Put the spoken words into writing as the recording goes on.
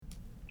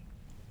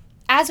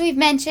As we've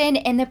mentioned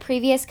in the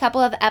previous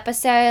couple of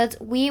episodes,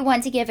 we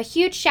want to give a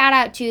huge shout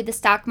out to the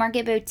Stock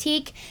Market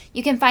Boutique.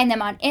 You can find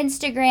them on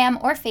Instagram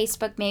or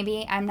Facebook,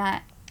 maybe.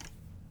 I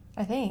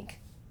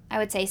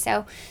would say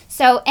so.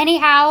 So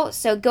anyhow,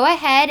 go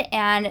ahead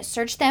and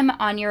search them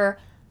on your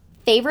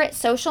favorite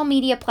social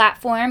media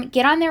platform.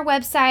 Get on their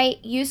website,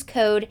 use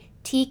code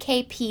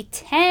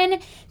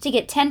TKP10 to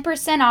get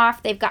 10%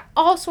 off. They've got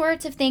all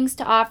sorts of things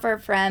to offer,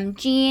 from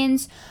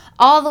jeans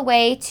all the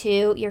way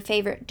to your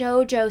favorite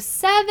Dojo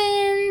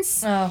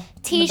 7s,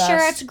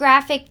 t-shirts,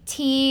 graphic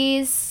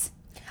tees.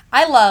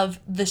 I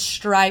love the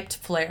striped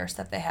flares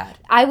that they had.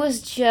 I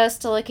was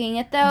just looking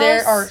at those. They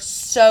are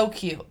so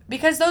cute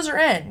because those are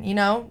in,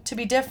 to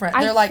be different.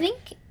 I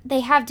think they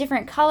have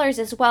different colors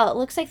as well. It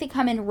looks like they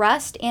come in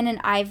rust and an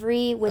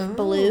ivory with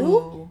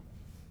blue.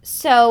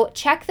 So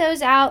check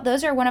those out.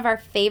 Those are one of our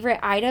favorite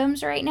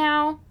items right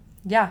now.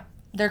 Yeah,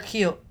 they're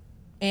cute.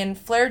 And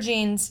flare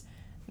jeans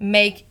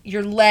make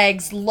your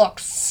legs look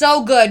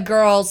so good,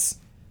 girls.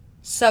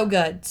 So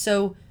good.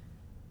 So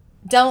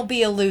don't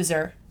be a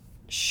loser.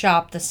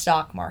 Shop the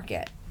stock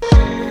market.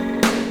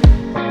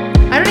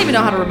 I don't even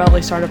know how to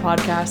remotely start a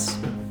podcast.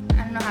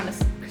 I don't know how to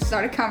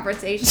start a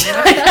conversation.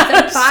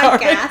 That's a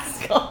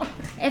podcast. Sorry.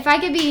 If I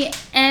could be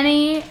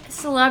any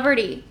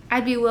celebrity,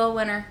 I'd be Will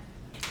Winter.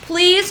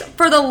 Please,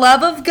 for the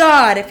love of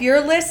God, if you're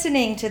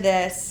listening to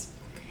this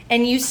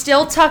and you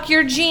still tuck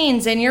your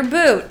jeans in your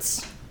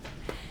boots,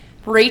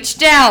 reach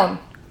down.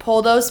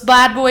 Pull those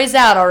bad boys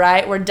out, all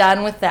right? We're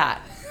done with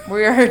that.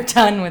 We're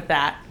done with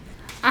that.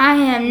 I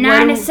am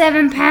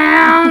 97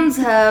 pounds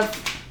of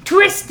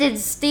twisted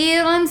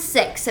steel and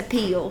sex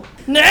appeal.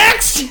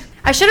 Next!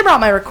 I should have brought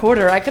my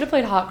recorder. I could have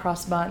played Hot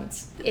Cross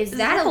Buns. Is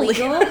that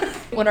illegal?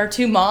 When our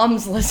two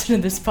moms listen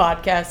to this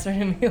podcast, they're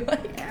going to be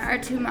like... Our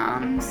two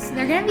moms.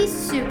 They're going to be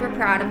super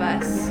proud of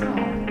us.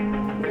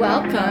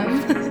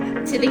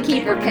 Welcome to the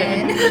Keeper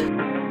Pin.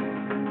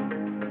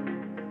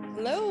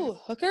 Hello,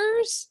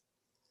 hookers.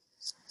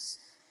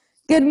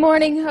 Good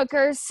morning,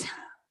 hookers.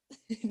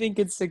 I think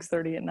it's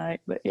 6:30 at night,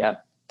 but yeah,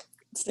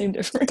 same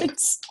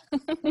difference.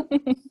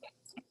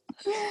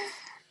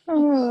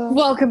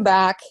 Welcome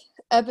back.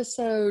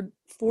 Episode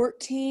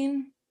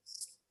 14.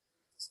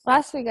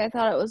 Last week I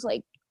thought it was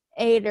like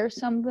 8 or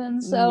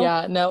something, so...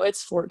 Yeah, no,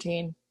 it's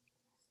 14.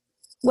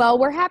 Well,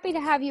 we're happy to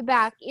have you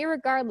back,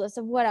 irregardless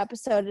of what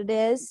episode it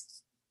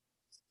is.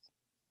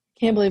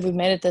 Can't believe we've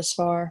made it this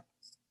far.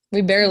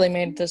 We barely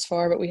made it this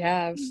far, but we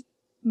have.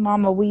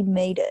 Mama, we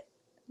made it.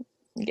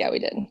 Yeah, we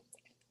did.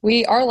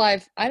 Our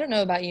life, I don't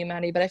know about you,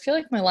 Maddie, but I feel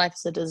like my life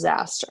is a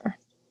disaster.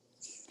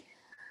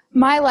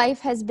 My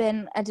life has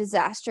been a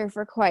disaster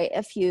for quite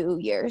a few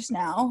years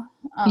now.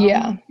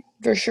 Yeah,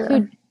 for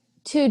sure.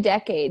 2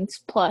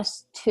 decades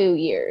plus 2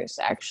 years,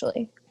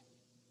 actually.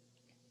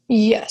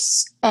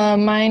 Yes.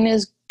 Mine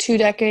is 2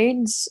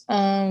 decades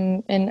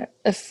in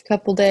a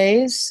couple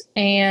days.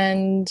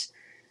 And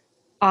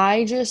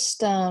I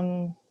just,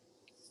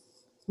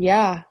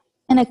 yeah.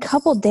 In a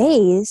couple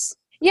days?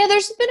 Yeah,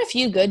 there's been a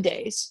few good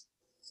days.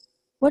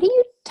 What are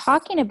you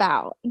talking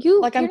about?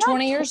 I'm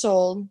 20 years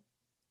old.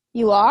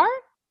 You are?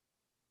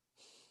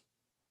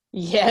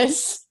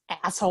 Yes,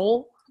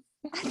 asshole.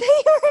 I thought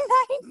you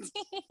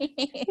were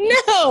 19.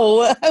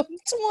 No, I'm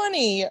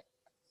 20.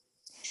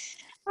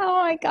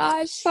 Oh my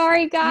gosh.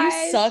 Sorry, guys.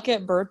 You suck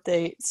at birth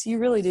dates. You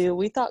really do.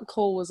 We thought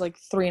Cole was like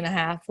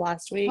 3.5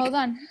 last week. Hold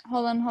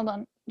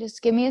on.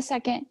 Just give me a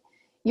second.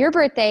 Your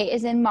birthday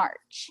is in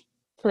March.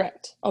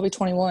 Correct. I'll be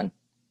 21.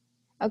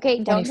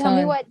 Okay, don't tell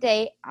me what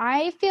date.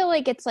 I feel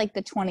like it's like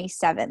the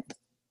 27th.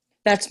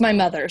 That's my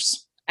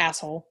mother's,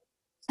 asshole.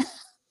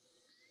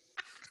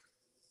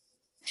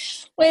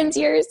 When's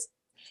yours?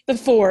 The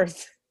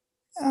 4th.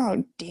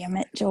 Oh, damn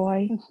it,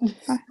 Joy.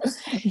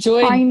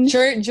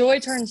 Joy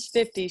turns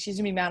 50. She's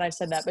going to be mad I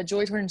said that, but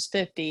Joy turns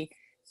 50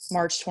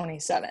 March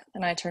 27th,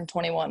 and I turn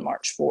 21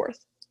 March 4th.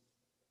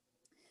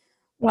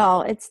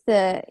 Well, it's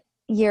the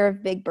year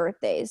of big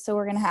birthdays, so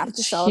we're going to have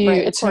to celebrate.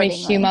 It's going to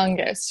be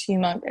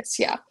humongous,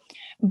 yeah.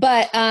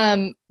 But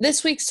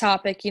this week's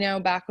topic,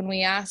 back when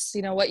we asked,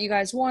 what you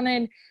guys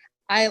wanted,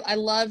 I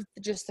loved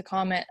just the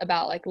comment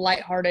about like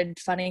lighthearted,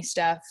 funny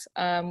stuff.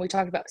 We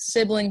talked about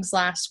siblings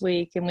last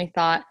week, and we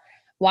thought,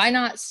 why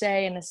not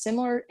stay in a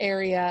similar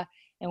area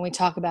and we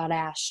talk about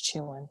ass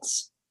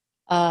chewings,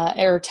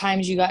 or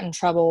times you got in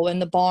trouble in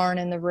the barn,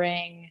 in the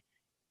ring.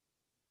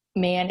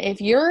 Man, if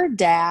your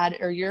dad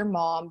or your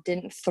mom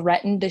didn't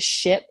threaten to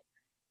ship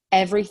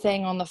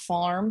everything on the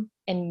farm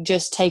and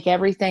just take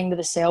everything to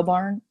the sale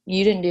barn,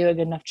 you didn't do a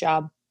good enough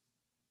job.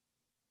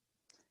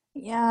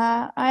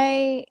 Yeah,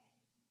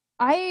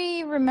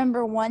 I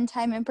remember one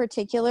time in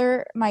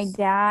particular, my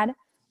dad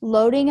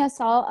loading us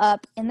all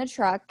up in the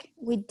truck.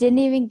 We didn't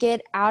even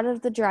get out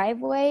of the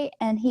driveway,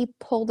 and he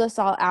pulled us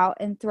all out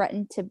and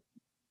threatened to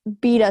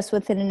beat us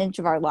within an inch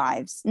of our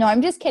lives. No,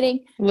 I'm just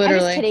kidding. Literally. I'm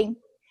just kidding.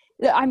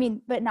 I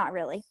mean, but not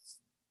really.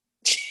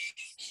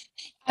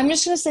 I'm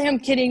just going to say I'm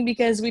kidding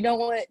because we don't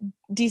want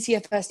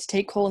DCFS to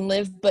take Cole and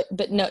live, but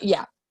no,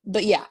 yeah.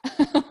 But yeah,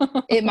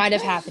 it might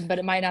have happened, but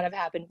it might not have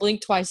happened.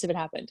 Blink twice if it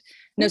happened.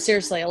 No,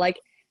 seriously, like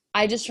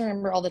I just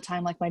remember all the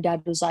time, like, my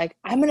dad was like,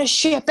 I'm going to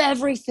ship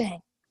everything.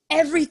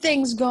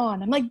 Everything's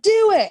gone. I'm like,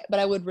 do it. But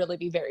I would really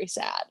be very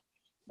sad.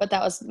 But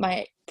that was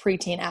my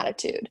preteen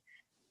attitude.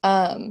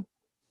 I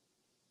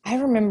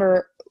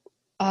remember,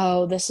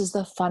 oh, this is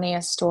the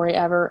funniest story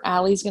ever.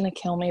 Allie's going to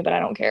kill me, but I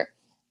don't care.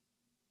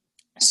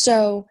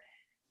 So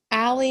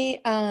Allie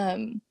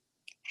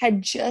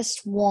had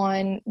just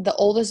won the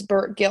oldest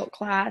Burt Gilt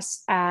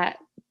class at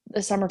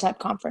the summer type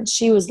conference.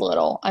 She was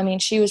little. I mean,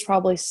 she was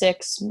probably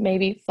 6,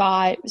 maybe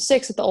 5,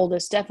 6 at the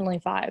oldest, definitely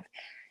 5.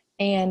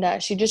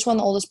 And she just won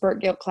the oldest Burt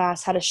Gilt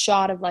class, had a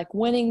shot of like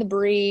winning the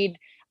breed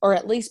or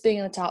at least being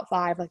in the top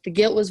 5. Like the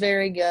gilt was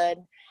very good.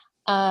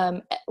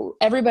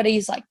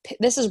 Everybody's like,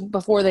 this is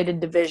before they did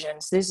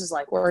divisions. This is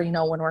like where, you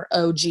know, when we're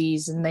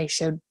OGs and they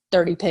showed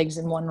 30 pigs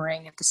in one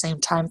ring at the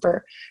same time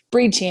for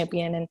breed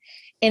champion. And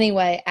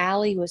anyway,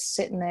 Allie was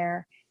sitting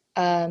there.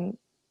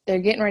 They're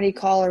getting ready to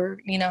call her,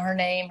 you know, her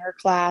name, her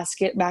class,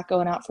 get back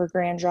going out for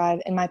grand drive.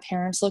 And my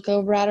parents look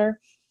over at her.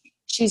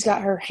 She's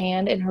got her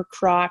hand in her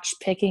crotch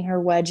picking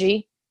her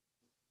wedgie.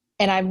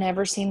 And I've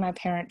never seen my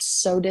parents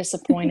so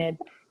disappointed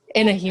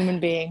in a human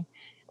being.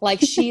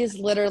 Like, she is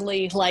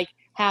literally like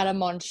had a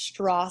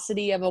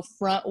monstrosity of a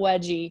front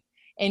wedgie.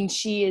 And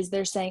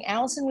they're saying,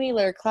 Allison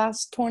Wheeler,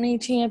 class 20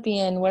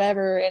 champion,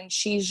 whatever. And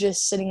she's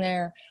just sitting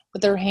there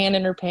with her hand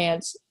in her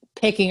pants,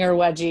 picking her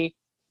wedgie,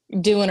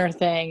 doing her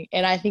thing.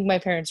 And I think my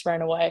parents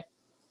ran away.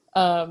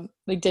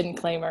 They didn't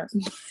claim her.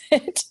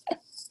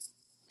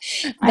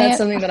 That's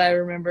something that I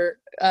remember.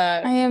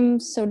 I am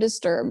so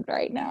disturbed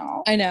right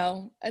now. I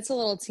know. It's a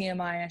little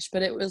TMI-ish,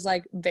 but it was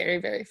like very,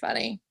 very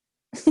funny.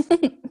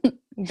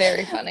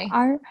 Very funny.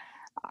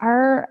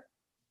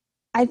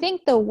 I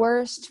think the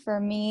worst for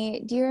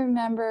me, do you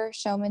remember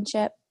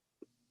Showmanship?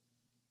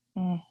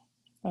 Oh,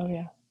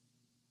 yeah.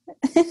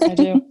 I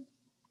do.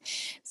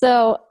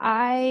 So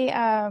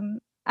I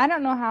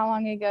don't know how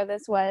long ago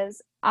this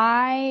was.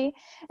 I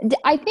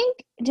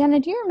think, Jenna,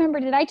 do you remember,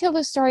 did I tell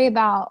the story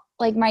about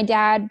like my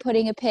dad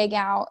putting a pig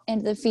out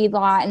into the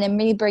feedlot and then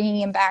me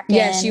bringing him back in?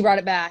 Yes, you brought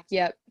it back.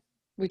 Yep.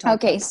 We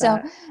talked about so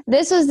that.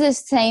 This was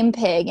this same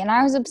pig and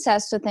I was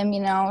obsessed with him,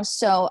 you know,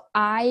 so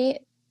I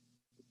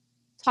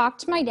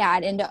talked my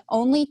dad into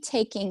only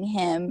taking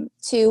him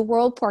to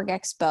World Pork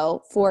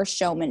Expo for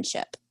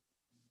Showmanship.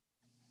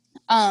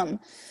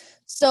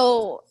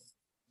 So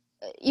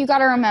you got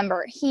to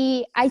remember,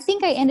 I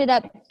think I ended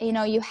up, you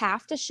know, you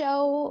have to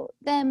show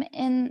them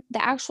in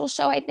the actual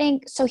show, I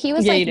think. So he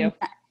was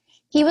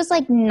he was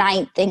like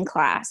 9th in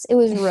class. It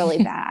was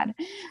really bad.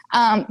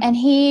 And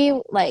he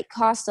like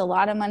cost a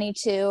lot of money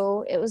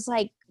too. It was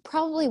like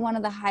probably one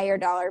of the higher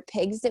dollar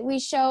pigs that we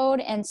showed.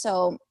 And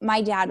so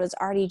my dad was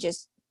already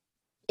just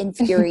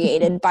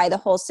infuriated by the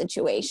whole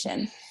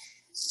situation.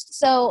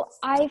 So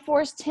I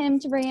forced him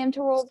to bring him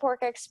to World Pork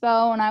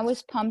Expo, and I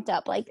was pumped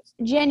up. Like,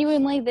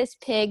 genuinely, this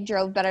pig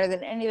drove better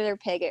than any other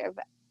pig I've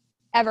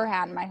ever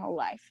had in my whole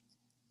life.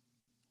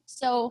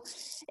 So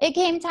it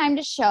came time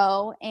to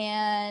show,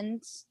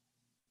 and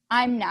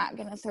I'm not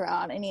going to throw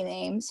out any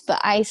names, but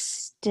I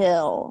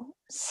still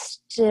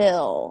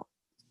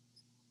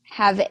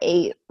have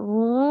a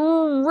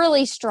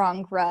really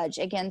strong grudge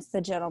against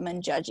the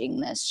gentleman judging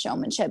this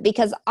Showmanship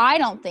because I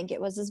don't think it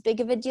was as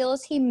big of a deal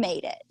as he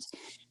made it.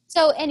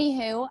 So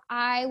anywho,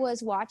 I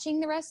was watching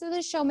the rest of the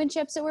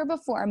showmanships that were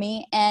before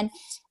me, and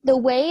the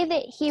way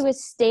that he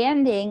was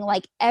standing,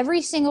 like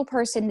every single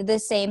person did the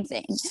same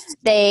thing.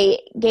 They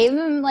gave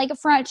him like a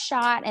front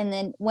shot and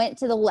then went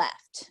to the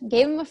left.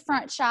 Gave him a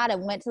front shot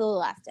and went to the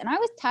left. And I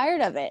was tired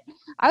of it.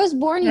 I was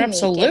born unique.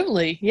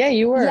 Absolutely. Yeah,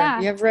 you were.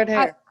 Yeah, you have red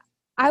hair.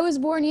 I was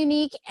born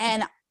unique,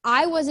 and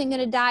I wasn't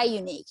going to die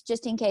unique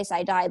just in case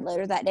I died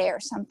later that day or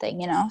something,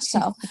 you know.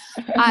 So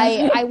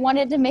I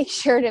wanted to make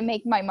sure to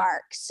make my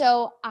mark.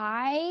 So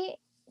I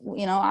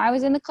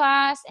was in the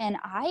class and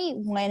I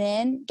went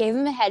in, gave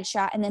him a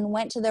headshot, and then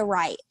went to the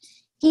right.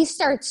 He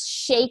starts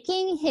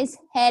shaking his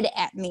head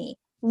at me,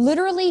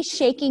 literally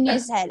shaking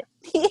his head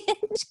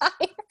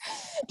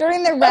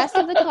during the rest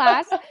of the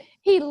class.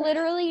 He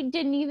literally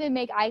didn't even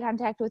make eye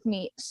contact with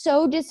me.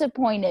 So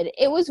disappointed.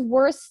 It was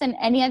worse than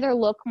any other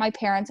look my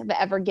parents have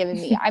ever given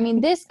me. I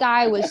mean, this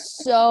guy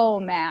was so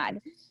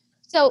mad.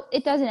 So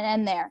it doesn't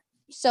end there.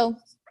 So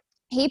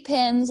he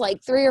pins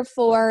like 3 or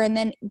 4 and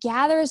then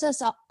gathers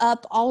us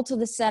up all to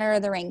the center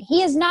of the ring.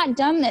 He has not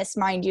done this,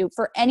 mind you,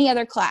 for any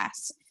other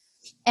class.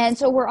 And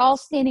so we're all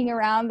standing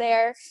around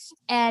there,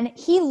 and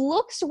he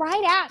looks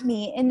right at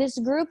me in this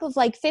group of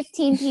like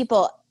 15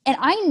 people. And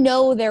I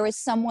know there was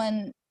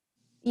someone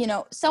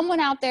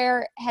out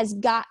there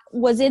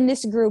was in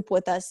this group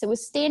with us that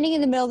was standing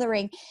in the middle of the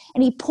ring,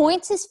 and he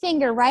points his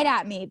finger right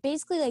at me,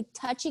 basically like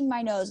touching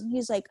my nose. And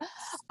he's like,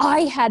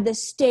 I had the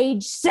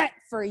stage set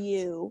for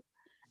you.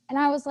 And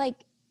I was like,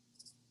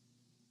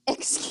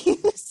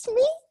 excuse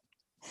me?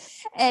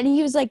 And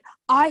he was like,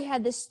 I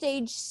had the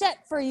stage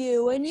set for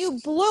you and you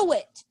blew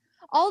it.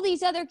 All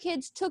these other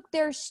kids took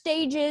their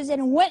stages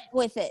and went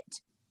with it,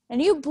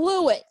 and you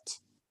blew it.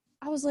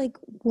 I was like,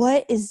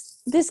 what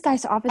is this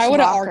guy's office? I would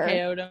have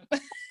RKO'd him.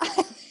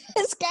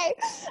 This guy,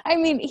 I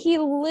mean, he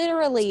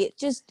literally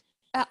just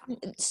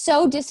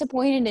so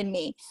disappointed in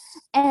me.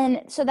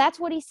 And so that's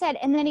what he said.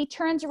 And then he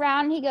turns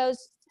around and he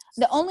goes,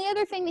 the only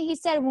other thing that he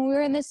said when we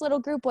were in this little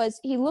group was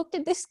he looked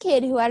at this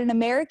kid who had an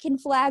American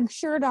flag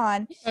shirt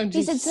on. Oh,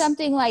 he said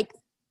something like,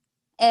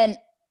 and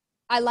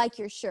I like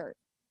your shirt.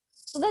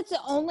 So that's the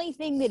only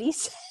thing that he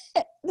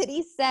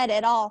said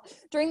at all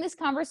during this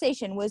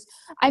conversation was,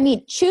 I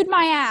mean, chewed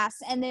my ass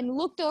and then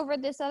looked over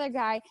at this other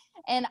guy.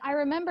 And I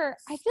remember,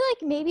 I feel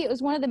like maybe it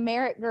was one of the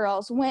Merritt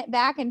girls went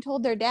back and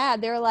told their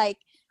dad, they're like,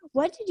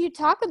 what did you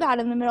talk about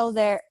in the middle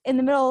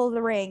of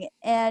the ring?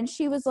 And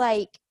she was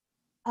like,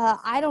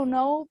 I don't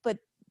know, but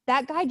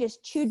that guy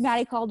just chewed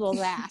Maddie Caldwell's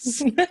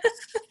ass.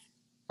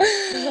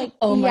 Like,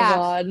 oh my yeah.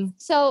 God.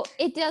 So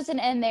it doesn't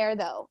end there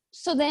though.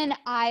 So then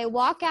I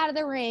walk out of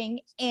the ring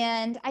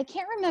and I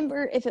can't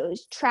remember if it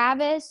was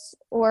Travis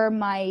or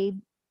my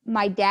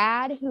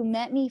dad who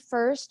met me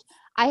first.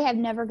 I have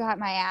never got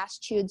my ass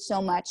chewed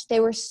so much.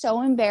 They were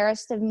so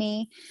embarrassed of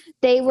me.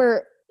 They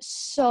were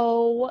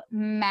so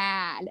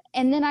mad.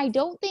 And then I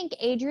don't think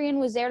Adrian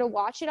was there to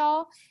watch it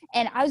all.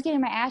 And I was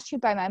getting my ass chewed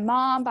by my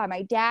mom, by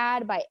my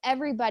dad, by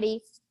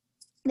everybody.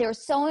 They were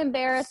so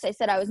embarrassed. They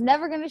said I was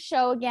never going to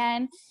show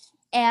again.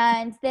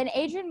 And then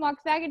Adrian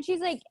walks back and she's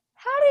like,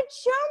 how did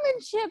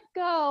showmanship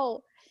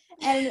go?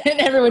 And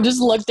everyone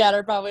just looked at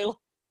her probably.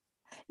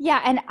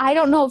 Yeah. And I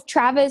don't know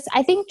if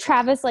I think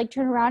Travis like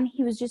turned around.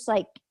 He was just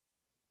like,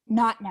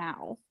 not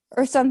now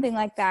or something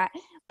like that.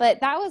 But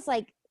that was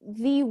like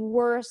the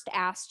worst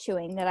ass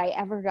chewing that I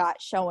ever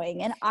got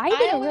showing. And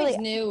I always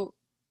knew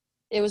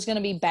it was going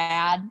to be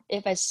bad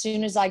if as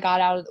soon as I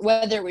got out of,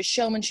 whether it was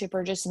showmanship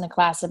or just in the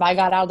class, if I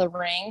got out of the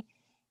ring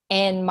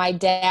and my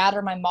dad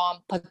or my mom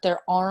put their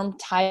arm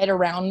tight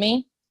around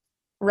me,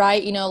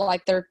 right? You know,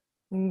 like they're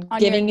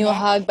giving you a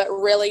hug, but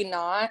really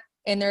not.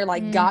 And they're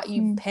like, got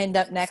you pinned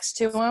up next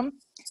to them.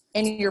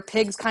 And your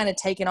pig's kind of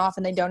taken off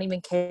and they don't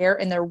even care.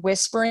 And they're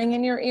whispering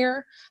in your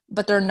ear,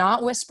 but they're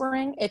not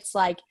whispering. It's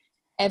like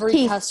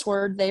every cuss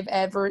word they've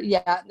ever,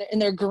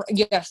 and their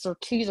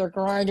teeth are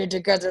grinded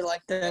together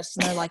like this,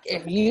 and they're like,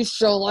 if you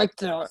show like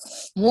that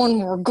one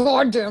more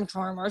goddamn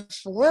time, I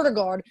swear to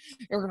God,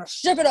 you're gonna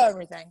ship it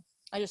everything.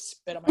 I just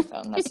spit on my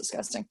phone. That's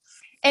disgusting.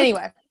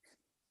 Anyway,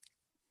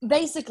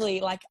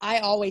 basically, like I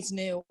always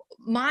knew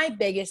my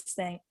biggest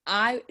thing,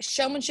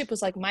 showmanship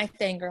was like my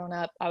thing growing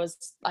up. I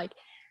was like,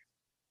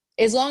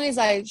 as long as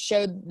I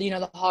showed,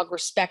 the hog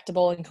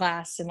respectable in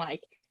class and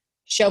like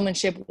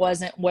showmanship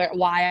wasn't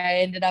why I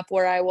ended up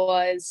where I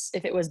was.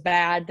 If it was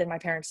bad, then my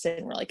parents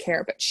didn't really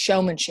care. But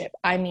showmanship,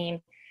 I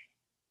mean,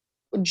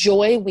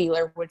 Joy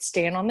Wheeler would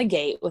stand on the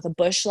gate with a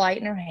bush light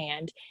in her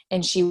hand,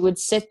 and she would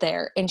sit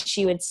there and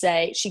she would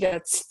say, she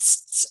goes,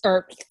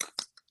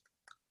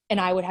 and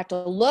I would have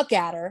to look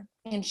at her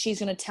and she's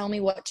going to tell me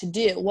what to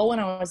do. Well, when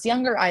I was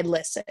younger, I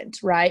listened,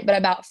 right? But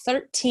about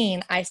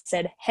 13, I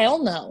said,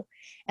 hell no.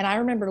 And I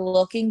remember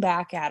looking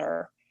back at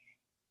her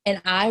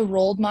and I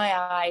rolled my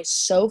eyes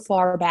so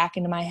far back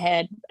into my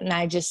head and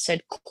I just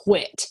said,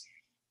 quit.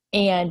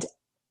 And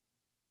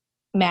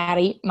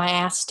Maddie, my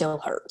ass still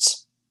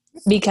hurts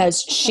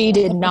because she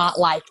did not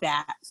like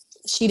that.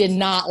 She did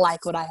not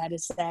like what I had to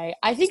say.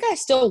 I think I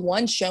still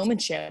won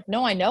showmanship.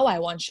 No, I know I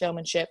won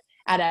showmanship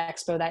at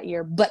Expo that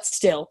year, but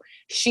still,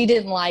 she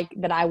didn't like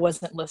that I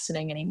wasn't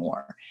listening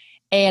anymore.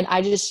 And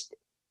I just,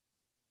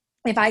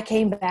 if I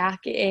came back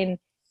and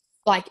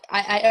like,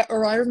 I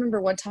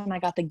remember one time I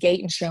got the gate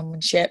in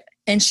showmanship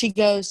and she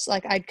goes,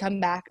 like, I'd come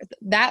back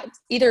that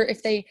either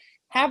if they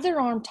have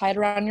their arm tied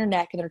around your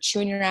neck and they're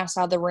chewing your ass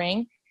out of the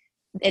ring,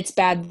 it's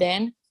bad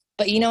then.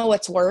 But you know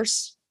what's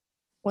worse?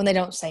 When they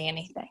don't say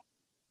anything.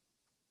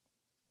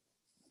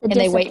 And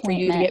they wait for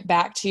you to get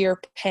back to your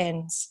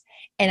pins.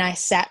 And I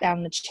sat down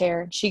in the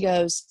chair and she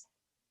goes,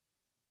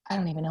 I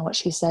don't even know what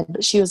she said,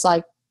 but she was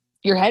like,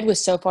 your head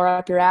was so far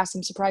up your ass,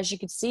 I'm surprised you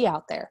could see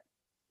out there.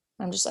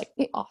 I'm just like,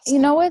 awesome. You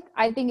know what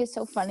I think is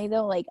so funny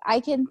though? Like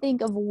I can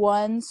think of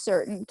one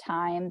certain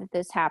time that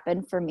this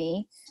happened for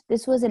me.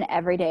 This was an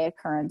everyday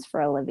occurrence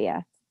for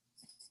Olivia.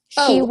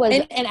 She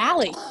was and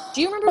Allie.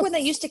 Do you remember when they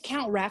used to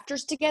count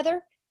rafters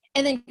together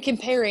and then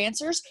compare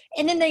answers?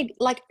 And then they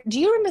like, do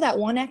you remember that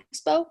one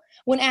expo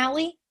when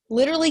Allie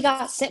literally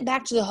got sent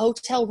back to the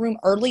hotel room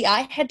early?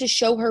 I had to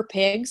show her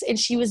pigs and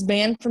she was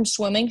banned from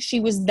swimming. She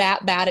was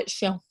that bad at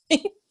showing.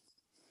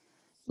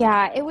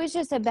 Yeah, it was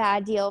just a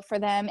bad deal for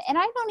them. And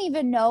I don't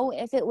even know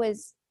if it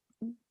was,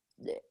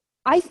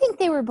 I think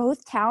they were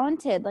both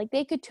talented. Like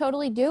they could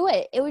totally do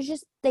it. It was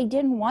just, they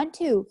didn't want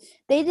to.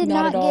 They did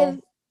not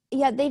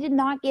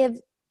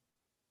give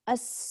a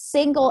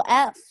single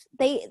F.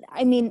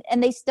 And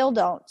they still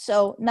don't.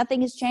 So nothing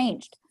has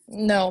changed.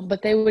 No,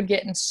 but they would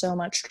get in so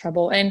much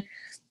trouble. And,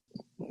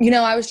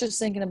 I was just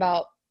thinking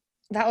about,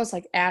 that was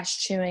like ass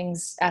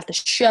chewings at the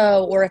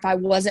show, or if I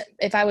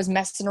was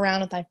messing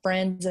around with my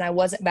friends and I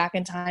wasn't back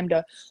in time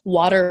to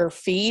water or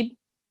feed.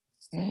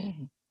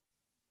 And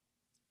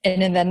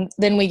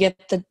then we get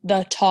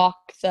the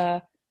talk,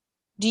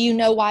 do you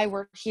know why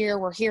we're here?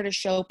 We're here to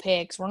show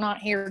pigs. We're not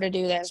here to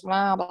do this.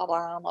 Blah, blah,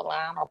 blah, blah,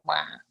 blah,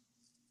 blah.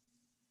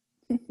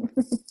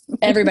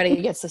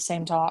 Everybody gets the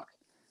same talk.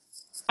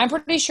 I'm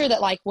pretty sure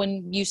that like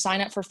when you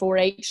sign up for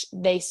 4-H,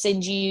 they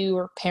send you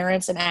or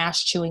parents an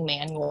ass chewing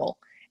manual,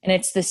 and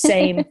it's the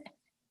same.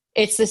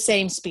 It's the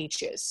same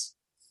speeches.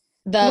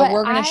 What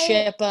We're gonna I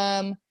ship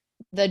them.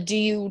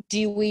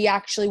 Do we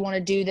actually want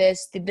to do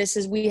this?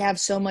 We have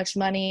so much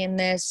money in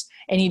this,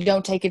 and you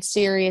don't take it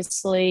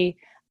seriously.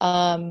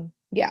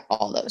 Yeah,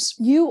 all those.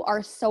 You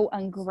are so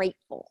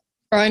ungrateful.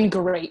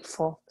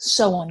 Ungrateful.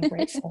 So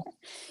ungrateful.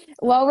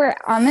 While we're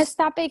on this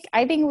topic,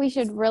 I think we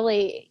should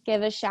really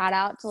give a shout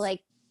out to like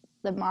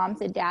the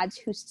moms and dads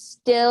who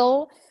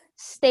still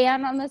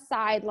stand on the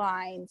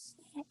sidelines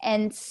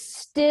and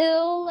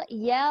still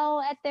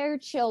yell at their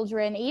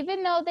children,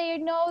 even though they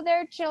know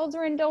their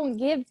children don't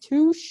give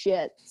two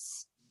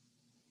shits.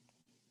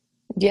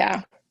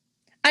 Yeah.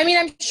 I mean,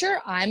 I'm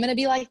sure I'm going to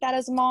be like that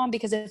as a mom,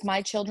 because if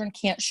my children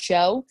can't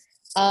show,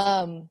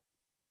 I'm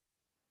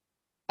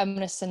going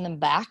to send them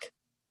back.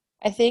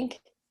 I think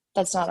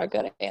that's not a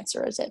good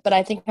answer, is it? But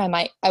I think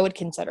I would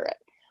consider it.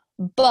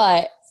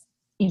 But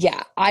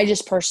yeah, I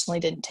just personally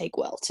didn't take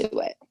well to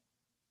it.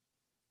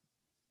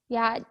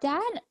 Yeah,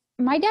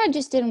 my dad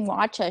just didn't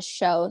watch us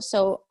show,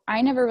 so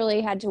I never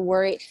really had to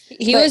worry.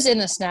 He was in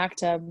the snack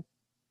tub.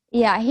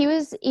 Yeah, he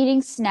was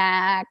eating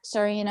snacks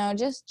or,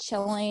 just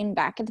chilling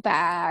back at the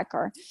back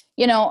or,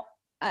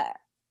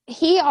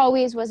 he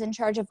always was in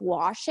charge of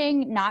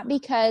washing, not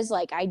because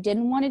like I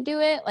didn't want to do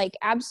it. Like,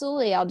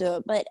 absolutely, I'll do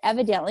it. But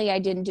evidently I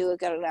didn't do a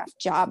good enough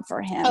job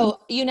for him. Oh,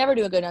 you never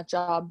do a good enough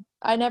job.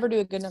 I never do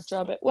a good enough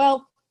job.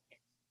 Well,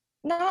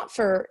 not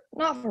for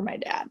my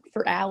dad.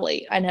 For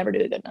Allie, I never do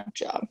a good enough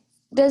job.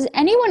 Does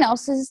anyone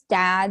else's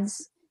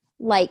dads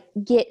like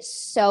get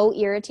so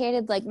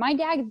irritated? Like my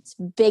dad's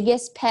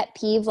biggest pet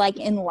peeve like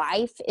in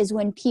life is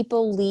when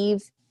people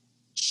leave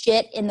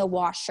shit in the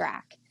wash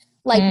rack.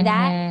 Like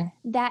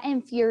that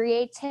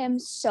infuriates him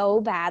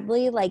so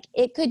badly. Like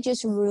it could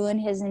just ruin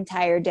his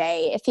entire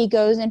day. If he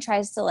goes and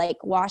tries to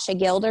like wash a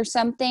guild or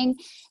something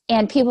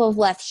and people have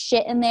left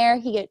shit in there,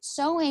 he gets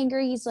so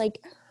angry. He's like,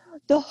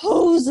 the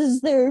hose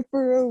is there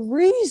for a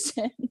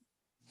reason.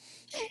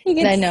 He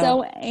gets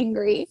so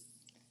angry.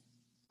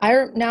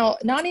 Now,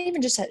 not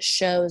even just at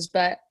shows,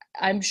 but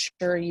I'm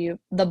sure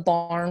the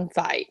barn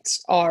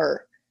fights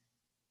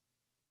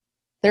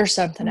there's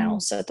something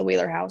else at the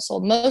Wheeler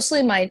household.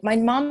 Mostly my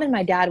mom and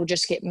my dad would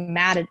just get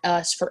mad at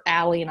us for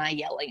Allie and I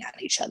yelling at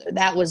each other.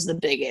 That was the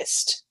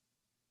biggest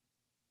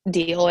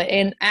deal.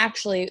 And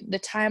actually the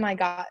time I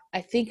got,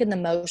 I think, in the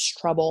most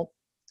trouble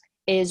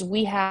is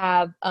we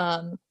have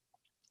a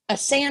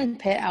sand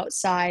pit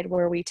outside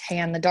where we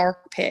tan the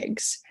dark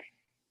pigs.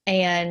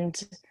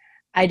 And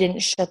I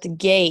didn't shut the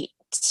gate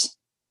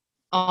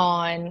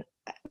on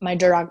my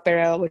Duroc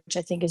Barrow, which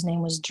I think his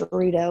name was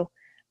Dorito.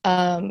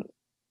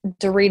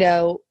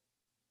 Dorito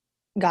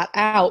got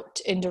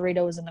out, and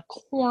Dorito was in the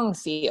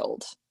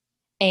cornfield.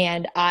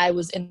 And I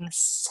was in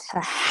the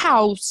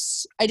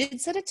house. I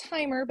did set a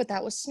timer, but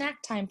that was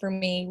snack time for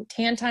me.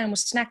 Tan time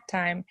was snack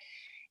time.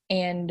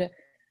 And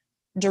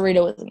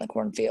Dorito was in the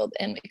cornfield,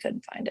 and we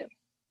couldn't find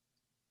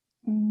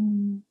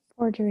him.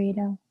 Poor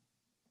Dorito.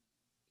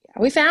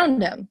 Yeah, we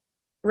found him.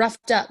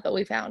 Roughed up, but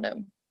we found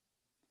him.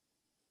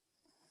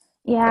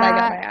 Yeah. But I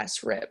got my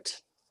ass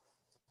ripped.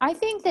 I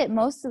think that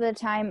most of the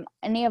time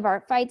any of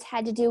our fights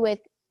had to do with,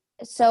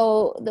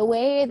 so the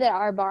way that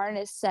our barn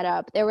is set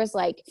up, there was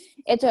like,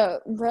 it's a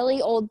really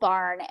old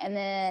barn and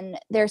then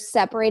they're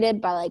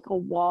separated by like a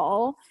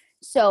wall.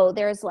 So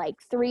there's like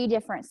 3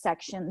 different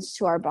sections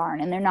to our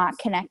barn and they're not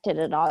connected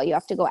at all. You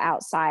have to go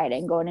outside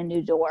and go in a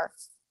new door.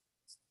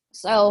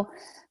 So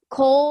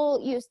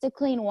Cole used to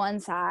clean one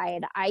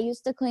side, I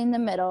used to clean the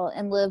middle,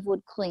 and Liv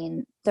would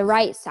clean the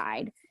right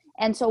side.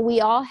 And so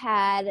we all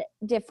had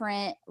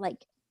different, like,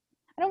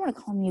 I don't want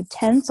to call them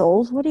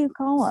utensils. What do you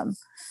call them?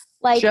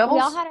 Like shovels? we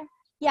all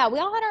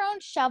had our own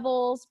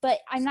shovels, but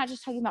I'm not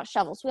just talking about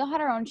shovels. We all had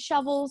our own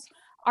shovels,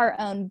 our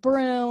own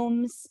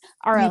brooms,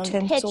 our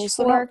utensils,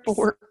 own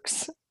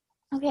pitchforks.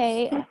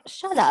 Okay,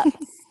 shut up.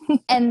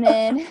 and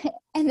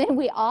then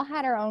we all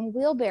had our own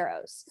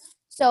wheelbarrows.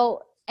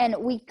 So, and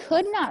we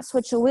could not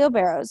switch the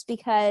wheelbarrows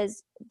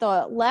because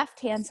the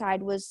left-hand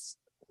side was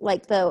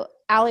like the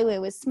alleyway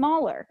was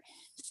smaller.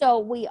 So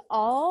we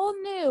all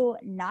knew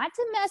not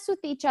to mess with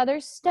each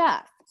other's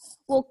stuff.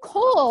 Well,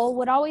 Cole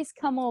would always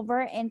come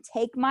over and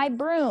take my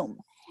broom.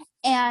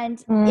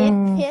 And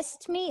it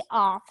pissed me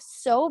off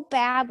so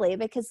badly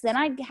because then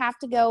I'd have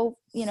to go,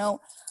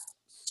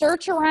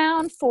 search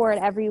around for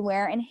it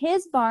everywhere. And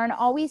his barn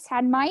always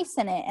had mice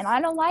in it. And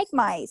I don't like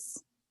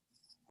mice.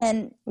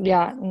 And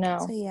yeah,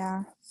 no. So,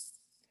 yeah.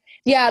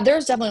 Yeah,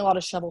 there's definitely a lot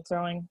of shovel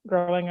throwing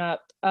growing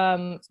up.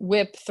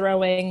 Whip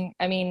throwing.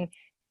 I mean,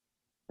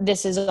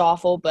 this is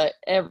awful, but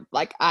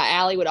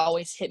Allie would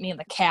always hit me in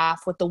the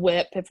calf with the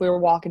whip if we were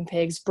walking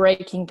pigs.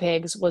 Breaking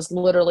pigs was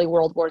literally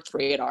World War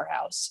III at our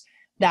house.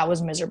 That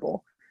was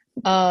miserable.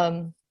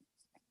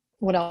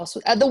 What else?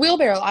 The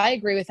wheelbarrow, I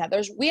agree with that.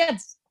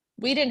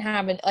 We didn't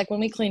have it, like when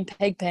we cleaned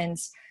pig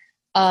pens,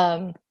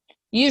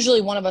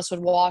 usually one of us would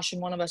wash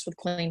and one of us would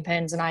clean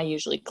pins, and I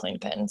usually clean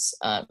pins.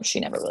 She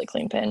never really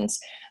cleaned pins.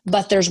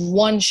 But there's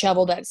one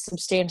shovel that's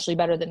substantially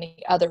better than the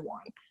other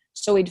one.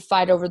 So we'd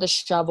fight over the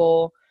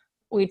shovel.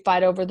 We'd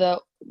fight over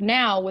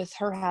now with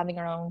her having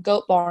her own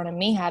goat barn and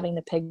me having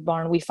the pig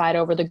barn, we fight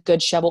over the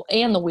good shovel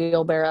and the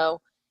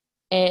wheelbarrow.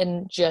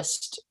 And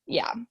just,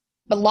 yeah.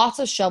 But lots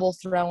of shovel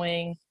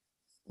throwing,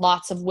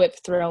 lots of whip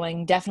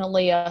throwing,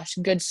 definitely a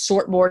good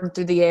sort board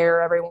through the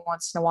air every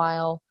once in a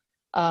while,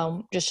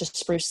 just to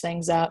spruce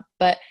things up.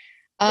 But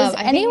does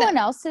anyone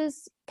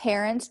else's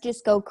parents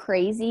just go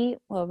crazy?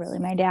 Well, really,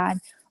 my dad,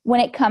 when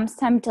it comes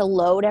time to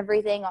load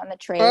everything on the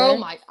trailer. Oh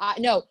my,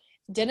 no,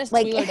 Dennis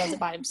Wheeler does it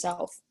by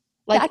himself.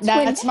 Like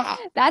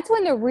that's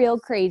when the real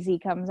crazy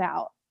comes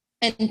out.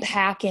 And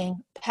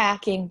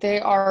packing, they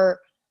are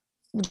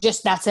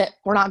just, that's it.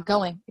 We're not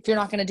going. If you're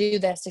not going to do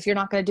this, if you're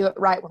not going to do it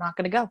right, we're not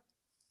going to go.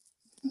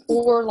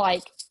 Or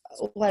like,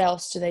 what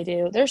else do they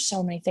do? There's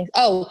so many things.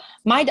 Oh,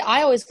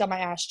 I always got my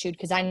ass chewed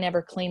because I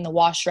never cleaned the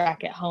wash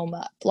rack at home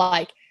up.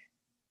 Like,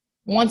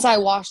 once I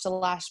washed the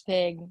last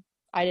pig,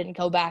 I didn't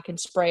go back and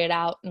spray it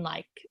out and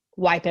like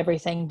wipe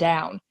everything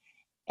down.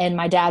 And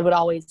my dad would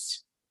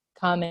always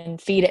come and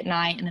feed at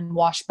night and then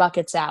wash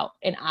buckets out.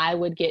 And I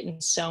would get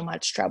in so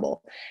much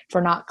trouble for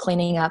not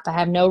cleaning up. I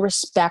have no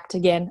respect.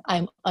 Again,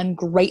 I'm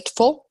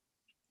ungrateful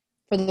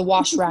for the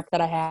wash rack that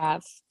I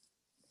have.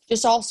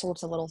 Just all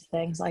sorts of little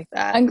things like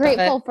that.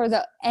 Ungrateful for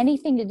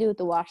anything to do with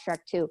the wash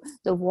rack too.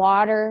 The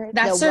water.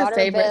 That's their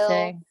favorite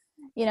thing.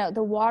 You know,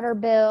 the water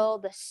bill,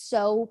 the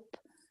soap,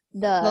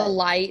 the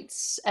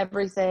lights,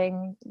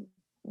 everything.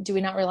 Do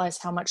we not realize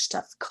how much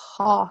stuff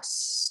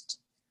costs?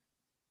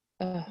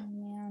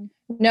 Man.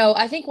 No,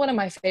 I think one of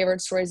my favorite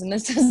stories, and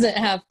this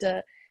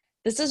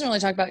doesn't really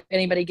talk about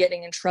anybody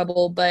getting in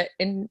trouble, but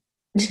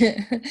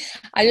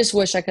I just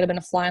wish I could have been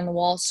a fly on the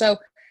wall. So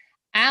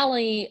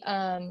Allie,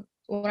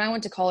 when I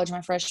went to college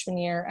my freshman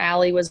year,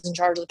 Allie was in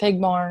charge of the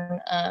pig barn,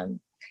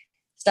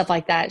 stuff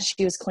like that.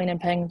 She was cleaning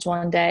pigs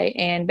one day.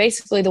 And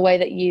basically the way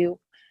that you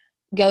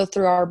go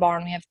through our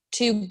barn, we have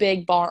two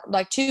big barn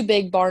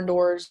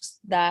doors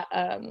that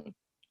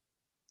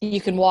you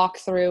can walk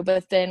through.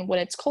 But then when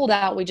it's cold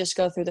out, we just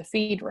go through the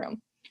feed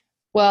room.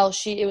 Well,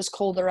 it was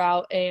colder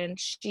out, and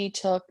she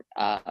took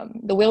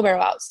the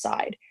wheelbarrow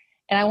outside.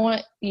 And I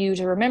want you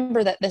to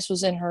remember that this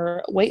was in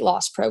her weight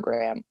loss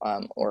program,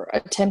 or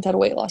attempt at a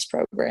weight loss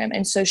program.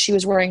 And so she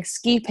was wearing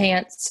ski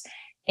pants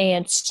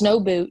and snow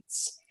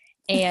boots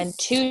and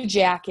 2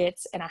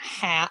 jackets and a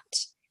hat.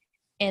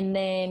 And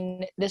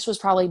then this was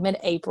probably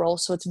mid-April,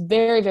 so it's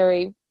very,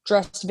 very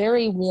dressed,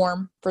 very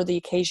warm for the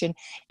occasion.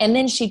 And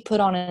then she'd put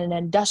on an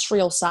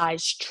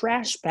industrial-sized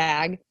trash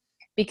bag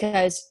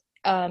because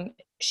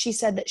she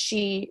said that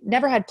she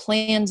never had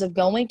plans of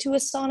going to a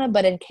sauna,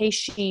 but in case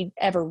she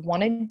ever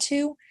wanted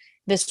to,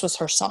 this was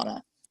her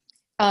sauna.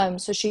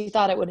 So she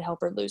thought it would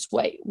help her lose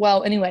weight.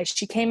 Well, anyway,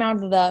 she came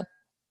out of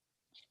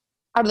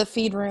the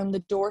feed room, the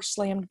door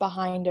slammed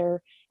behind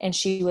her, and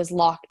she was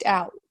locked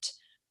out.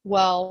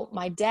 Well,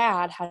 my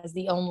dad has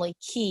the only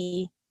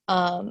key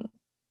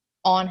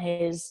on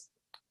his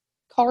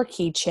car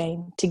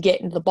keychain to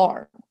get into the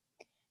barn.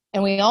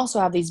 And we also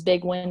have these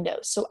big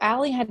windows. So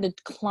Allie had to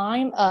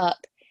climb up,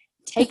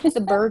 take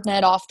the bird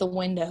net off the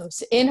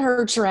windows in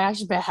her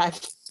trash bag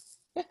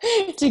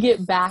to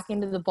get back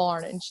into the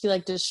barn. And she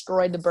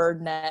destroyed the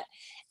bird net.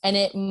 And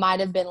it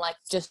might have been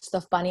just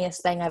the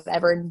funniest thing I've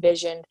ever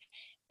envisioned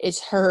is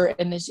her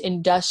in this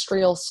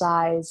industrial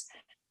size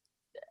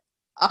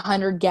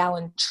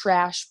 100-gallon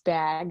trash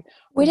bag.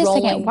 Wait a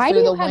second. Why do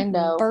you have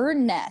bird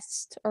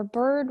nest or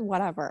bird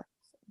whatever?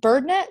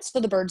 Bird net so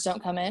the birds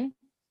don't come in.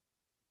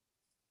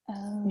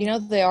 You know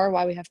they are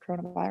why we have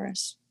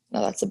coronavirus.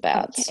 No, that's a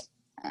bad.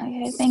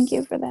 Okay, thank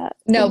you for that.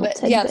 No,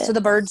 but yeah, so the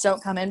birds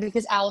don't come in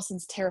because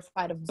Allison's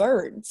terrified of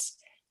birds.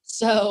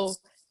 So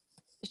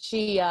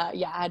she, I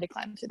had to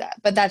climb through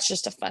that. But that's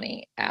just a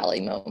funny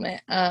Allie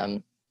moment.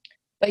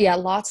 But yeah,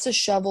 lots of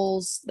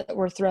shovels that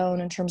were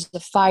thrown in terms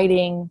of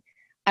fighting.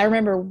 I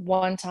remember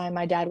one time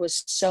my dad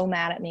was so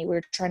mad at me. We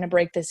were trying to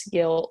break this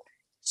guilt.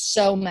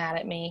 So mad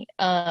at me.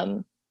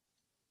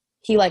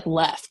 He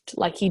left,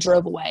 he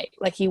drove away,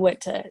 he went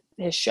to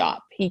his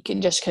shop. He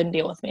just couldn't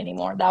deal with me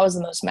anymore. That was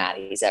the most mad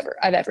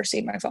I've ever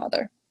seen my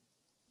father.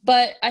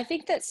 But I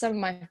think that some of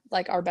my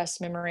our best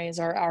memories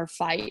are our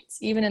fights,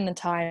 even in the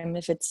time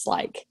if it's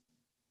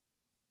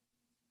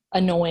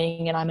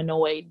annoying and I'm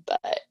annoyed,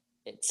 but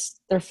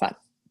they're fun.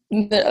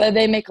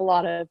 They make a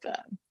lot of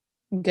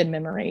good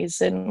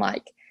memories and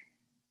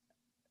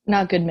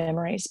not good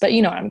memories, but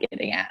you know what I'm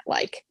getting at.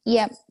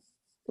 Yep.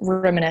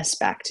 Reminisce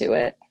back to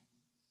it.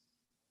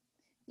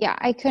 Yeah,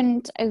 I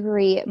couldn't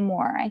agree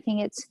more. I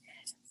think it's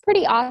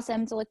pretty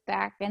awesome to look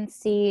back and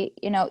see,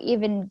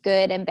 even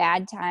good and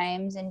bad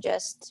times and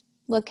just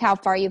look how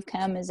far you've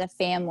come as a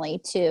family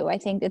too. I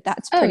think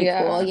that's pretty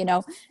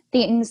cool.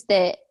 Things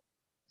that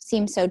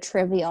seem so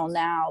trivial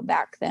now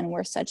back then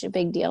were such a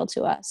big deal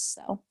to us.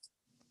 So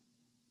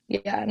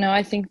yeah, no,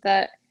 I think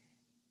that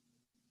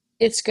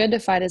it's good to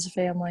fight as a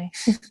family.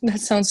 That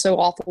sounds so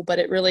awful, but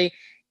it really,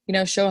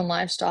 showing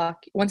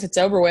livestock. Once it's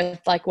over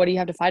with, like, what do you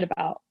have to fight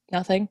about?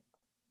 Nothing.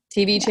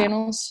 TV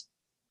channels.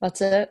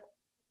 That's it.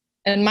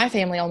 And my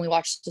family only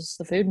watches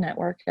the Food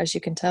Network, as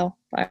you can tell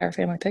by our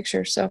family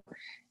pictures. So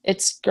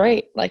it's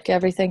great. Like,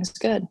 everything's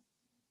good.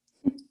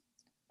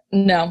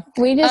 No.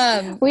 We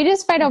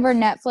just fight over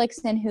Netflix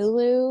and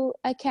Hulu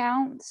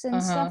accounts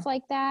and stuff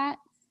like that.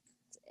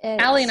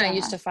 Allie and I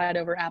used to fight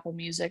over Apple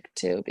Music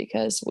too,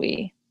 because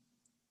we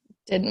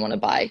didn't want to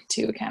buy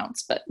 2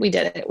 accounts, but we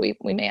did it. We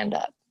manned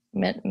up.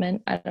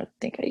 I don't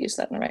think I used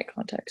that in the right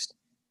context.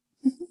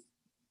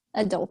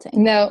 Adulting.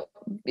 No,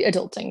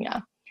 adulting, yeah.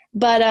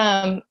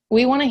 But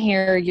we want to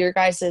hear your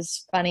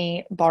guys'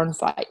 funny barn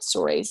fight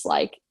stories.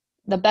 Like,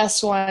 the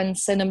best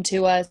ones, send them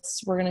to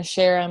us. We're going to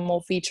share them.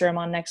 We'll feature them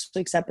on next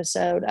week's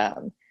episode.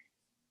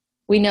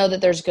 We know that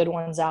there's good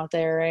ones out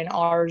there, and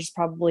ours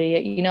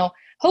probably,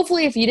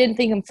 hopefully if you didn't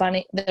think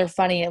they're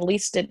funny, at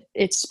least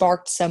it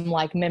sparked some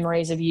like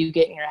memories of you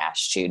getting your ass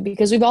chewed,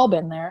 because we've all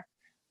been there.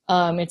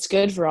 It's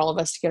good for all of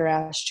us to get our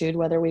ass chewed,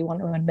 whether we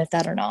want to admit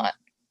that or not.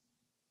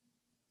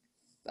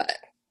 But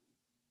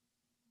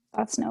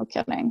that's no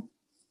kidding.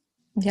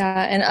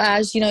 Yeah, and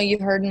as you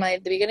heard in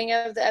the beginning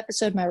of the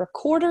episode, my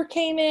recorder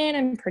came in.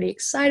 I'm pretty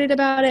excited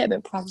about it. I've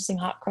been practicing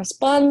Hot Cross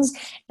Buns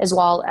as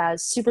well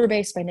as Super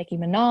Bass by Nicki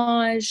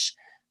Minaj.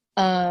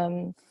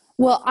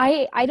 Well,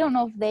 I don't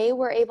know if they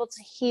were able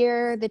to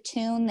hear the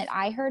tune that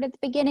I heard at the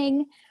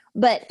beginning,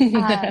 but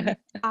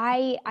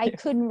I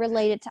couldn't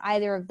relate it to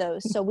either of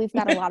those. So we've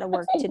got a lot of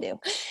work to do.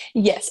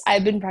 Yes, I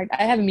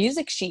have a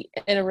music sheet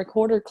and a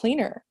recorder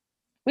cleaner.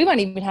 We might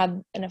even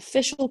have an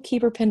official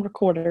keeper pin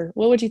recorder.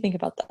 What would you think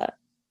about that?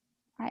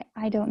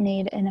 I don't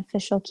need an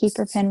official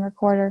keeper pin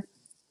recorder.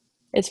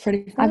 It's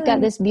pretty fun. I've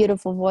got this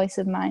beautiful voice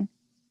of mine.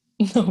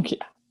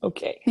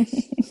 Okay.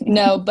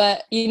 No,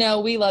 but,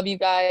 we love you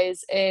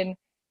guys. And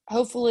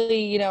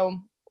hopefully,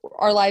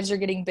 our lives are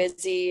getting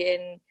busy.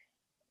 And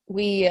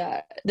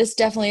this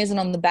definitely isn't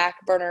on the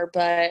back burner,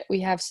 but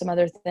we have some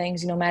other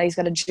things. Maddie's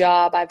got a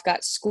job. I've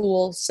got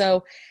school.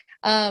 So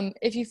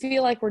if you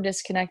feel like we're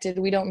disconnected,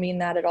 we don't mean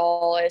that at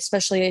all,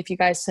 especially if you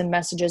guys send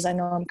messages. I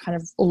know I'm kind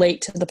of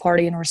late to the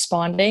party in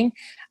responding.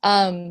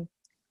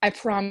 I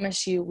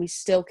promise you, we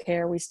still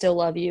care. We still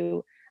love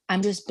you.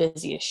 I'm just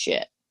busy as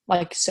shit.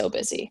 Like, so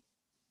busy.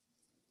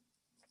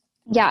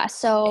 Yeah.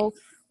 So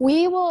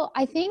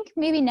I think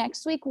maybe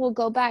next week we'll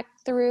go back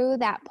through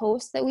that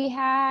post that we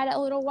had a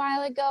little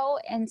while ago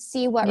and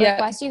see what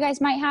requests you guys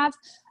might have.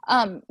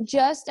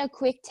 Just a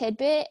quick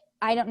tidbit.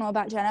 I don't know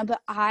about Jenna, but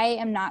I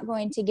am not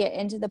going to get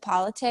into the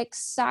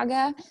politics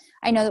saga.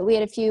 I know that we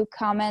had a few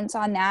comments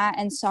on that,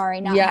 and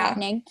sorry, not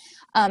happening.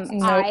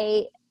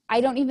 Nope. I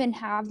don't even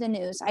have the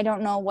news. I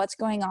don't know what's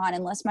going on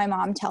unless my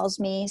mom tells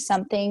me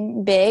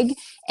something big,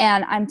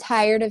 and I'm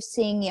tired of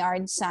seeing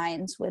yard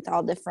signs with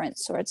all different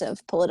sorts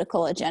of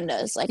political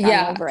agendas. Like,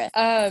 I'm over it.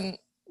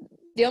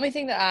 The only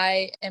thing that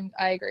I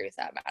agree with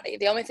that, Maddie.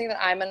 The only thing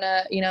that I'm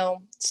gonna,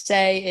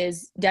 say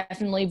is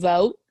definitely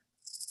vote.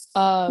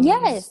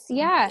 Yes,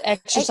 yeah.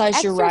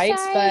 Exercise your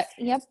rights, but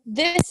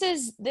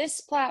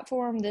this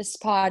platform, this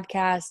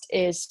podcast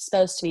is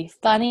supposed to be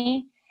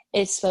funny.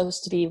 It's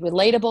supposed to be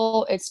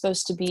relatable. It's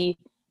supposed to be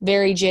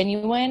very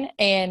genuine.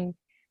 And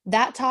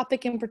that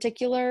topic in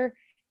particular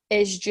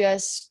is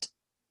just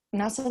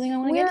not something I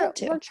want to get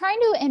into. We're trying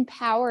to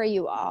empower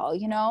you all,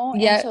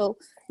 Yeah. And so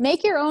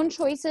make your own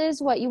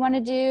choices, what you want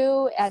to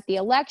do at the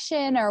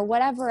election or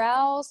whatever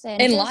else.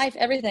 And in life,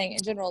 everything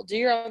in general, do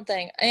your own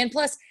thing. And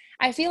plus,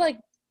 I feel like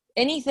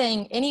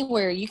anything,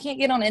 anywhere, you can't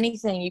get on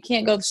anything. You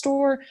can't go to the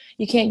store.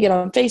 You can't get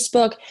on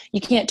Facebook. You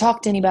can't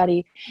talk to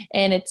anybody.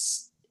 And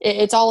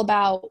it's all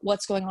about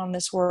what's going on in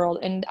this world.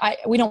 And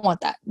we don't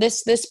want that.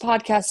 This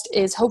podcast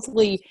is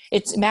hopefully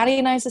it's Maddie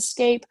and I's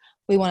escape.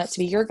 We want it to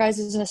be your guys'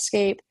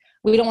 escape.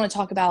 We don't want to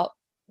talk about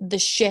the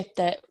shit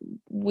that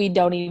we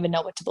don't even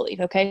know what to believe.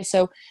 Okay.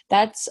 So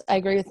I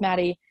agree with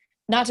Maddie,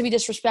 not to be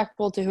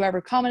disrespectful to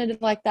whoever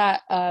commented like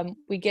that.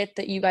 We get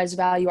that you guys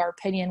value our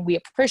opinion. We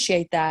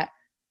appreciate that.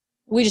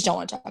 We just don't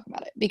want to talk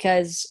about it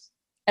because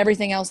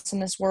everything else in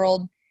this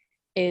world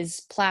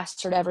is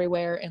plastered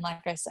everywhere. And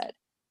like I said,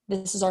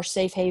 this is our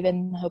safe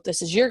haven. I hope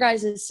this is your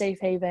guys' safe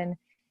haven.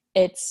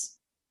 It's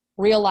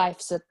real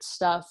life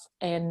stuff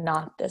and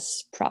not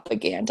this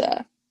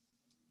propaganda,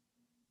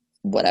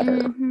 whatever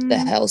the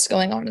hell's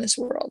going on in this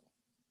world.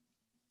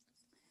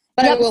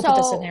 But I will put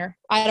this in here.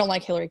 I don't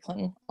like Hillary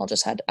Clinton.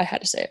 I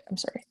had to say it. I'm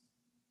sorry.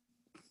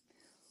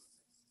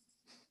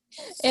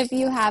 If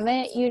you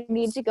haven't, you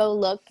need to go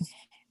look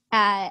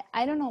at,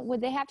 I don't know,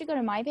 would they have to go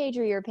to my page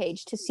or your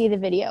page to see the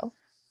video?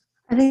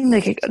 I think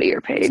they could go to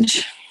your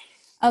page.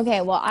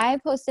 Okay, well, I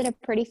posted a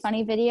pretty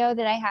funny video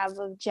that I have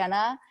of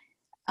Jenna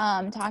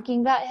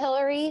talking about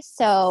Hilary,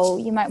 so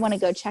you might want to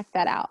go check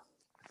that out.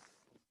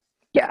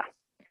 Yeah.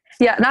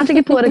 Yeah, not to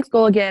get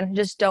political again,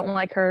 just don't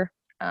like her.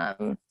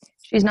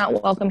 She's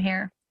not welcome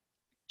here.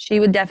 She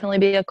would definitely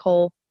be a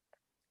Cole.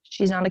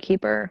 She's not a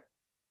keeper.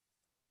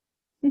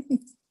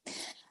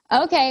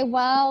 Okay,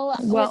 well,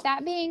 with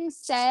that being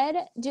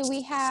said, do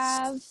we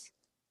have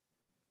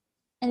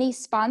any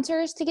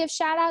sponsors to give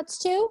shout outs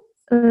to?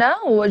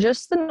 No,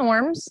 just the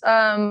norms.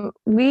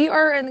 We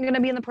are going to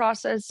be in the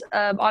process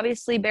of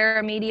obviously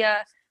Barra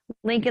Media.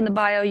 Link in the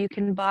bio. You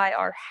can buy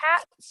our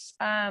hats.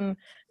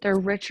 They're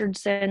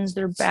Richardsons.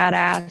 They're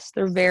badass.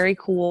 They're very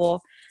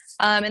cool.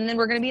 And then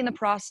we're going to be in the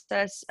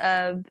process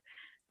of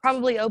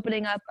probably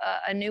opening up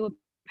a new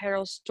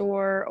apparel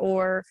store,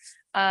 or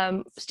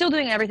still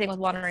doing everything with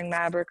Wandering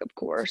Maverick, of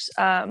course.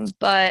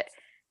 But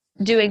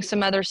doing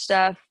some other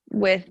stuff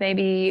with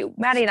maybe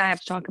Maddie and I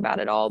have to talk about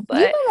it all. You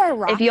But have a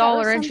maraca if y'all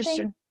or are something?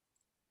 interested,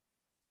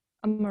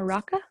 a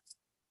maraca?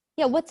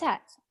 Yeah, what's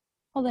that?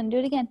 Hold on, do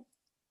it again.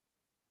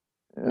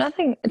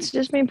 Nothing. It's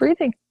just me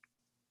breathing.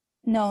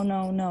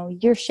 No.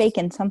 You're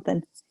shaking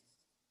something.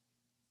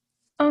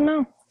 Oh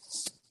no,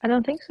 I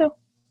don't think so.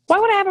 Why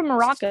would I have a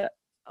maraca?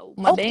 Oh,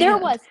 my band. There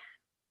it was.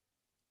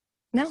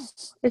 No,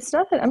 it's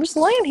nothing. I'm just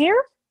laying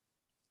here.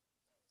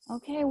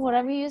 Okay,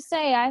 whatever you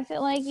say. I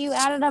feel like you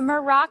added a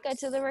maraca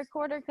to the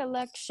recorder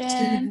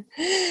collection.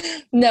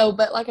 No,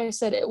 but like I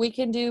said, we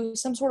can do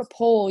some sort of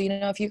poll.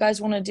 If you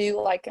guys want to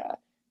do like a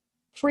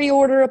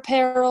pre-order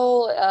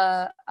apparel,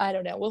 I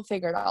don't know. We'll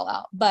figure it all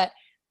out. But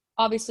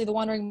obviously, the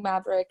Wandering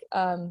Maverick,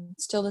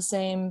 still the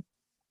same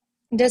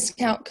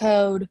discount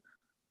code.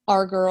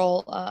 Our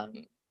girl,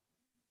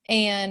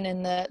 Anne,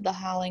 and the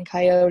Howling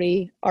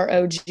Coyote, our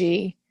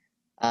OG.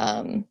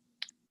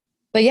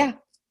 But yeah,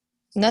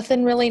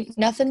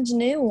 nothing's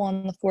new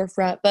on the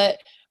forefront. But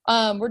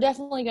we're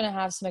definitely going to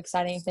have some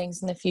exciting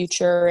things in the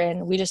future,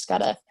 and we just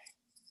gotta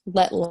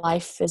let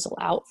life fizzle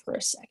out for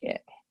a second.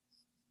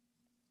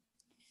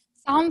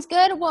 Sounds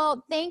good.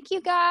 Well, thank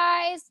you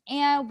guys,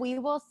 and we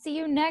will see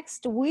you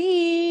next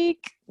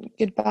week.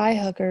 Goodbye,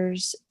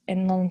 hookers.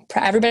 And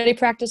everybody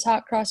practice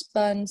hot cross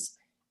buns.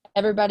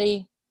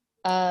 Everybody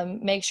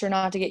make sure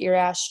not to get your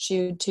ass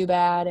chewed too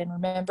bad. And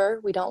remember,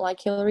 we don't like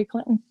Hillary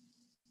Clinton.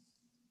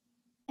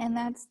 And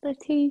that's the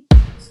tea.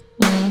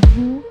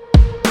 Mm-hmm.